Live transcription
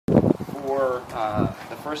for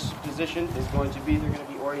the first position is going to be, they're going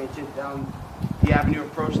to be oriented down the avenue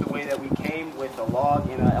approach the way that we came, with a log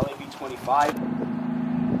in LAB 25.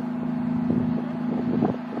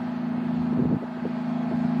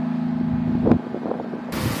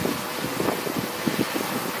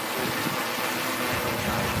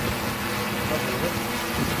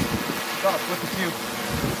 Stop, look at you.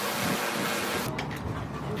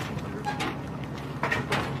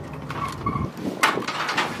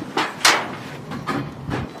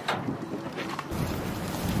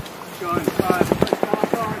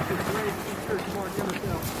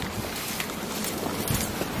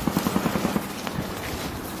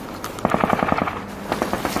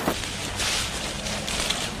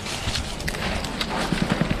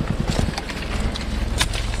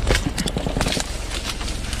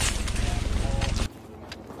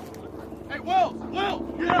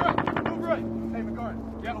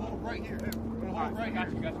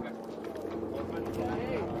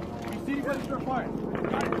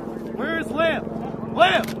 Where's Lamb?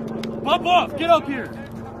 Lamb! Bump off! Get up here!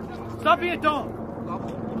 Stop being dumb!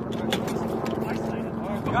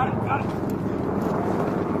 Got it, got it!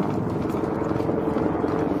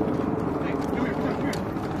 Hey, come here, come here.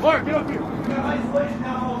 Mark, get up here! You got isolation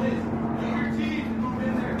now, all this. Get your team and move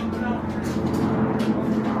in there. Move out.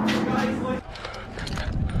 You got isolation.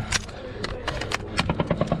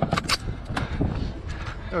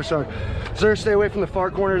 Oh, sorry. Sir, stay away from the far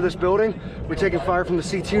corner of this building. We're taking fire from the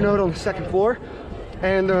C2 node on the second floor.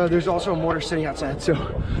 And there's also a mortar sitting outside, so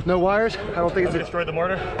no wires. I don't think it's destroyed the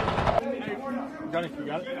mortar. Got it, you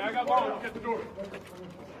got it? Yeah, I got one. Get the door.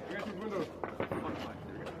 I got these windows.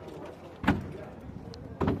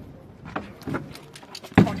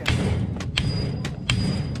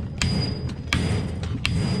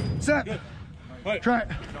 Set. Right. Try it.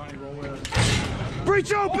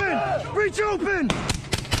 Breach open! Breach open!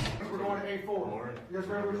 We're going to A4. You guys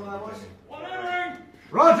ready which one that was? One entering!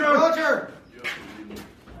 Roger! Roger!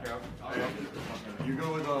 You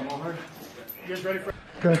go with Mulhern? You guys ready for?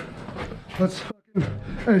 Okay. Let's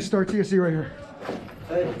fucking start TSC right here.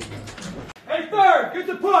 Hey, third! Get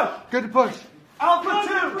the push! Good to push.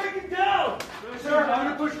 Alpha 2! Breaking down! Sir,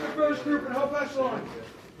 I'm going to push the first group and help echelon.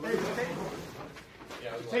 Hey,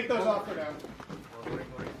 Take those off for now.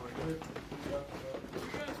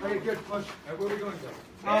 hey, good push. Hey, where are we going to?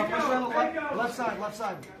 Push around the left side, left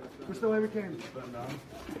side. Push the way we came.